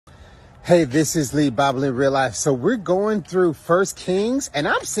Hey, this is Lee Bible in Real Life. So we're going through First Kings, and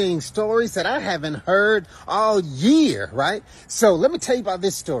I'm seeing stories that I haven't heard all year, right? So let me tell you about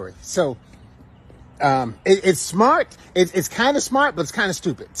this story. So it's smart. It's kind of smart, but it's kind of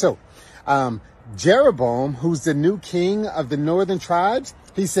stupid. So Jeroboam, who's the new king of the northern tribes,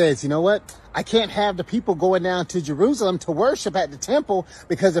 he says, you know what? I can't have the people going down to Jerusalem to worship at the temple,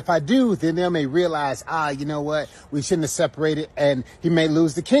 because if I do, then they may realize, you know what? We shouldn't have separated, and he may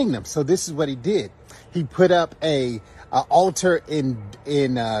lose the kingdom. So this is what he did. He put up a altar in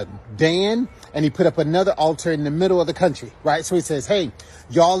Dan, and he put up another altar in the middle of the country, right? So he says, hey,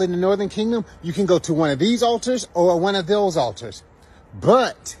 y'all in the northern kingdom, you can go to one of these altars or one of those altars.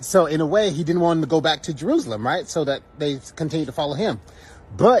 But so in a way, he didn't want them to go back to Jerusalem, right? So that they continue to follow him.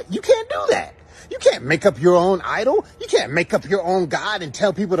 But you can't do that. You can't make up your own idol. You can't make up your own God and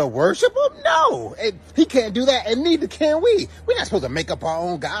tell people to worship him. No, he can't do that, and neither can we. We're not supposed to make up our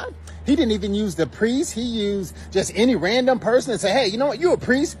own God. He didn't even use the priest. He used just any random person and say, hey, you know what? You're a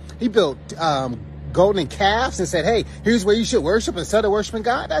priest. He built golden calves and said, hey, here's where you should worship instead of worshiping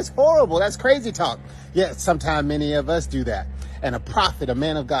God. That's horrible. That's crazy talk. Yet sometimes many of us do that. And a prophet, a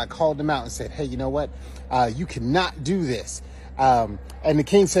man of God, called him out and said, hey, you know what? You cannot do this. And the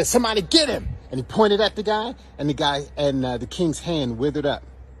king said, somebody get him. And he pointed at the guy, and the king's hand withered up.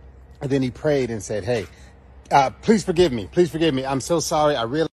 And then he prayed and said, hey, please forgive me. Please forgive me. I'm so sorry. I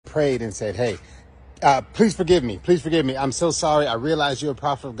really prayed and said, hey, please forgive me. Please forgive me. I'm so sorry. I realize you're a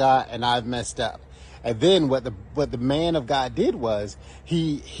prophet of God and I've messed up. And then what the man of God did was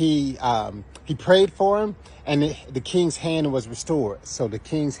he prayed for him, and the king's hand was restored. So the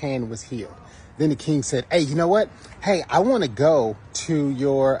king's hand was healed. Then the king said, hey, you know what? Hey, I want to go to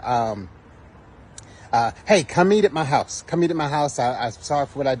your, hey, come eat at my house. Come eat at my house. I'm sorry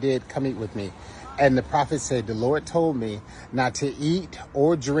for what I did. Come eat with me. And the prophet said, the Lord told me not to eat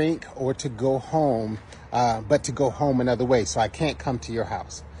or drink or to go home, but to go home another way. So I can't come to your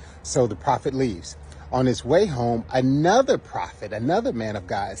house. So the prophet leaves. On his way home, another prophet, another man of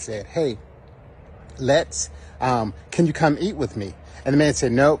God said, hey, can you come eat with me? And the man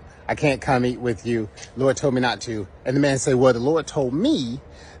said, nope, I can't come eat with you. Lord told me not to. And the man said, well, the Lord told me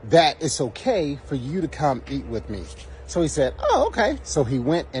that it's okay for you to come eat with me. So he said, oh, okay. So he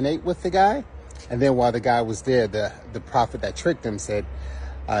went and ate with the guy. And then while the guy was there, the prophet that tricked him said,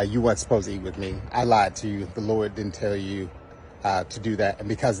 you weren't supposed to eat with me. I lied to you. The Lord didn't tell you to do that. And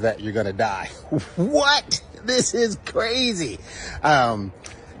because of that, you're going to die. What? This is crazy.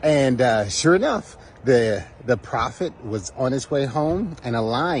 Sure enough, the prophet was on his way home, and a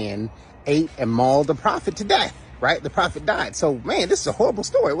lion ate and mauled the prophet to death, right? The prophet died. So, man, this is a horrible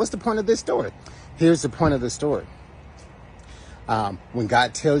story. What's the point of this story? Here's the point of the story. When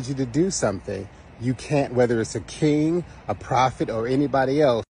God tells you to do something, you can't, whether it's a king, a prophet, or anybody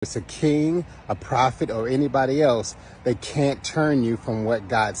else, they can't turn you from what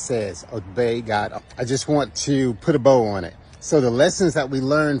God says. Obey God. I just want to put a bow on it. So the lessons that we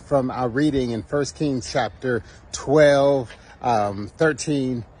learned from our reading in 1 Kings chapter 12,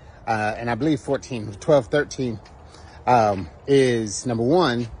 13, and I believe 14, 12, 13, is number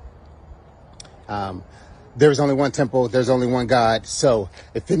one, there's only one temple. There's only one God. So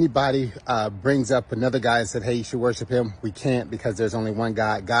if anybody brings up another guy and said, hey, you should worship him, we can't, because there's only one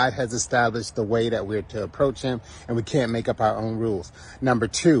God. God has established the way that we're to approach him, and we can't make up our own rules. Number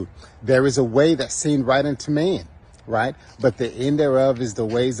two, there is a way that seemed right unto man, right? But the end thereof is the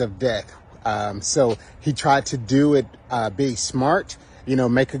ways of death. So he tried to do it, be smart,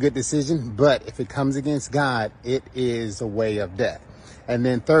 make a good decision. But if it comes against God, it is a way of death. And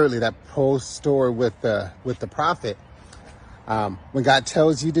then thirdly, that whole story with the prophet, when God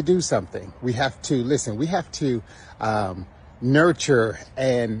tells you to do something, we have to nurture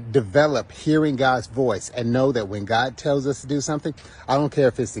and develop hearing God's voice, and know that when God tells us to do something, I don't care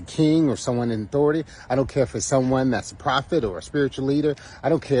if it's the king or someone in authority. I don't care if it's someone that's a prophet or a spiritual leader. I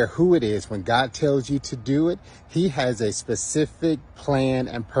don't care who it is. When God tells you to do it, he has a specific plan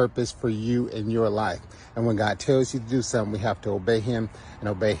and purpose for you in your life. And when God tells you to do something, we have to obey him, and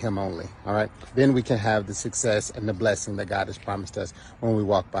obey him only. All right. Then we can have the success and the blessing that God has promised us when we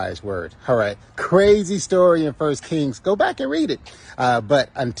walk by his word. All right. Crazy story in 1 Kings. Go back and read it. But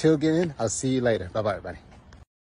until then, I'll see you later. Bye-bye, everybody.